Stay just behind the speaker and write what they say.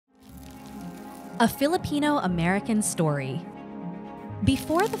A Filipino American Story.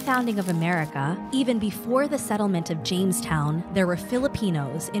 Before the founding of America, even before the settlement of Jamestown, there were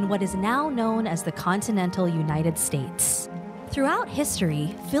Filipinos in what is now known as the continental United States. Throughout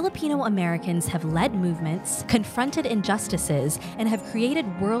history, Filipino Americans have led movements, confronted injustices, and have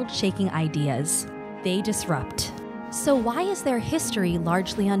created world-shaking ideas. They disrupt. So why is their history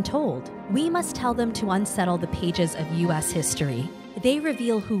largely untold? We must tell them to unsettle the pages of U.S. history. They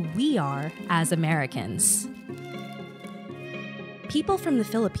reveal who we are as Americans. People from the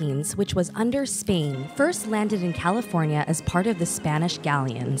Philippines, which was under Spain, first landed in California as part of the Spanish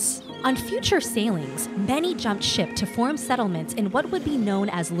Galleons. On future sailings, many jumped ship to form settlements in what would be known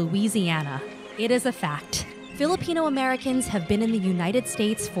as Louisiana. It is a fact. Filipino Americans have been in the United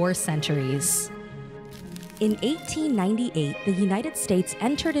States for centuries. In 1898, the United States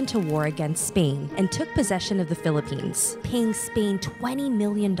entered into war against Spain and took possession of the Philippines, paying Spain $20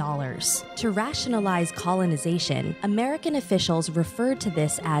 million. To rationalize colonization, American officials referred to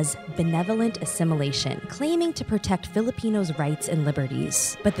this as benevolent assimilation, claiming to protect Filipinos' rights and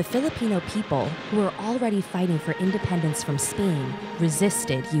liberties. But the Filipino people, who were already fighting for independence from Spain,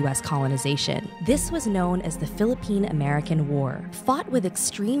 resisted U.S. colonization. This was known as the Filipino American War. Fought with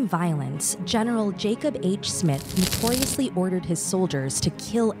extreme violence, General Jacob H. Smith notoriously ordered his soldiers to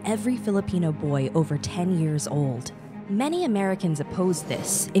kill every Filipino boy over 10 years old. Many Americans opposed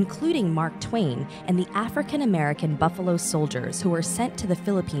this, including Mark Twain and the African-American Buffalo Soldiers who were sent to the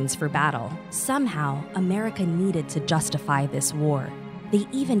Philippines for battle. Somehow, America needed to justify this war. They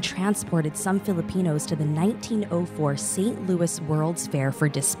even transported some Filipinos to the 1904 St. Louis World's Fair for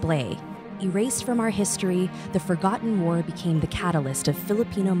display. Erased from our history, the Forgotten War became the catalyst of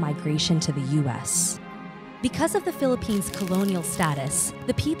Filipino migration to the U.S. Because of the Philippines' colonial status,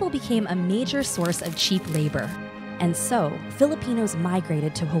 the people became a major source of cheap labor. And so, Filipinos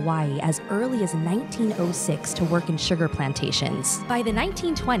migrated to Hawaii as early as 1906 to work in sugar plantations. By the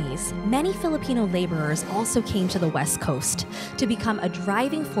 1920s, many Filipino laborers also came to the West Coast to become a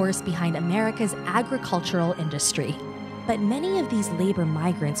driving force behind America's agricultural industry. But many of these labor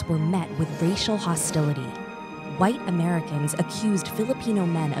migrants were met with racial hostility. White Americans accused Filipino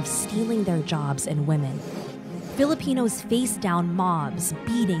men of stealing their jobs and women. Filipinos faced down mobs,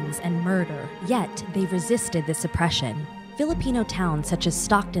 beatings, and murder, yet they resisted this oppression. Filipino towns such as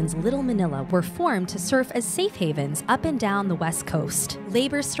Stockton's Little Manila were formed to serve as safe havens up and down the West Coast.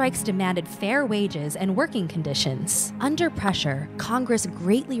 Labor strikes demanded fair wages and working conditions. Under pressure, Congress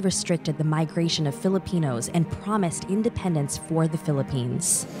greatly restricted the migration of Filipinos and promised independence for the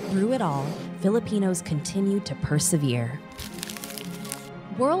Philippines. Through it all, Filipinos continued to persevere.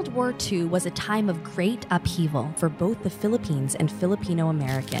 World War II was a time of great upheaval for both the Philippines and Filipino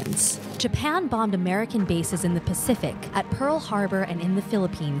Americans. Japan bombed American bases in the Pacific, at Pearl Harbor and in the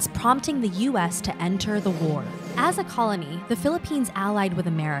Philippines, prompting the U.S. to enter the war. As a colony, the Philippines allied with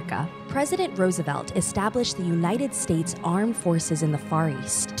America. President Roosevelt established the United States Armed Forces in the Far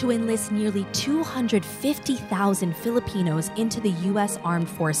East to enlist nearly 250,000 Filipinos into the U.S. Armed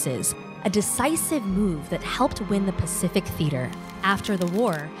Forces, a decisive move that helped win the Pacific Theater. After the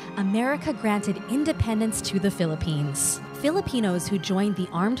war, America granted independence to the Philippines. Filipinos who joined the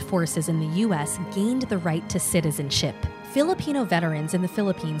armed forces in the U.S. gained the right to citizenship. Filipino veterans in the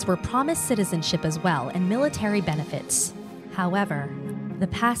Philippines were promised citizenship as well and military benefits. However, the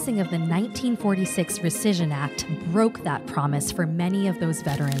passing of the 1946 Rescission Act broke that promise for many of those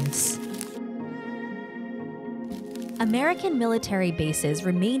veterans. American military bases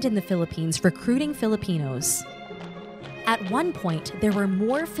remained in the Philippines recruiting Filipinos. At one point, there were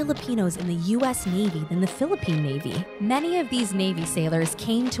more Filipinos in the U.S. Navy than the Philippine Navy. Many of these Navy sailors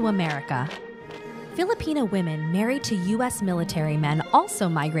came to America. Filipino women married to U.S. military men also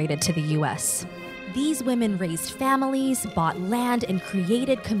migrated to the U.S. These women raised families, bought land, and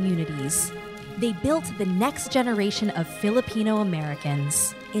created communities. They built the next generation of Filipino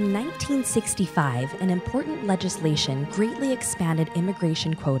Americans. In 1965, an important legislation greatly expanded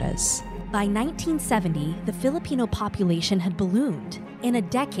immigration quotas. By 1970, the Filipino population had ballooned. In a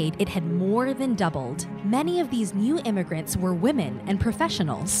decade, it had more than doubled. Many of these new immigrants were women and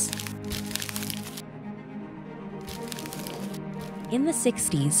professionals. In the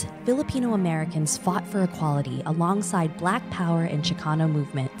 60s, Filipino Americans fought for equality alongside Black Power and Chicano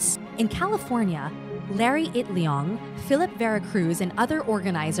movements. In California, Larry Itliong, Philip Veracruz, and other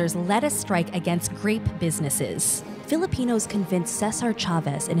organizers led a strike against grape businesses. Filipinos convinced Cesar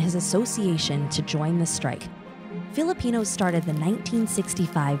Chavez and his association to join the strike. Filipinos started the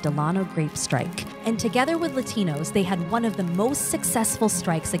 1965 Delano Grape Strike, and together with Latinos, they had one of the most successful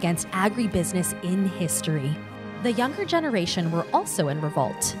strikes against agribusiness in history. The younger generation were also in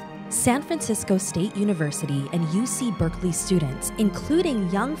revolt. San Francisco State University and UC Berkeley students, including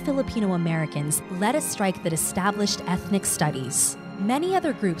young Filipino Americans, led a strike that established ethnic studies. Many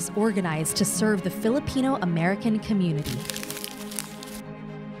other groups organized to serve the Filipino American community.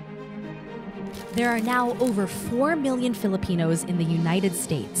 There are now over 4 million Filipinos in the United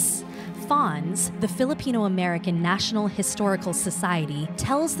States. FAHMS, the Filipino American National Historical Society,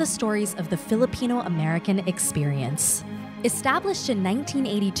 tells the stories of the Filipino American experience. Established in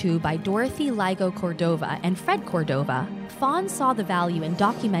 1982 by Dorothy Ligo Cordova and Fred Cordova, FAHMS saw the value in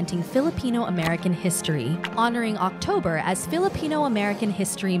documenting Filipino American history, honoring October as Filipino American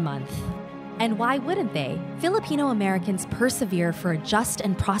History Month. And why wouldn't they? Filipino Americans persevere for a just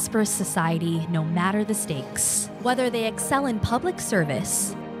and prosperous society no matter the stakes. Whether they excel in public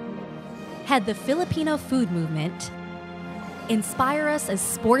service, head the Filipino food movement, inspire us as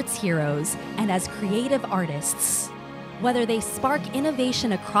sports heroes and as creative artists, whether they spark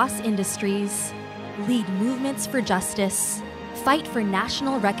innovation across industries, lead movements for justice, fight for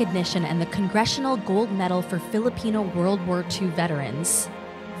national recognition and the Congressional Gold Medal for Filipino World War II veterans,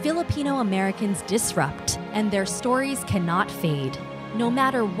 Filipino Americans disrupt, and their stories cannot fade. No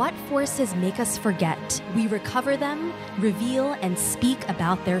matter what forces make us forget, we recover them, reveal, and speak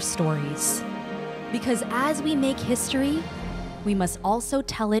about their stories. Because as we make history, we must also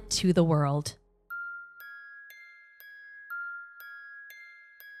tell it to the world.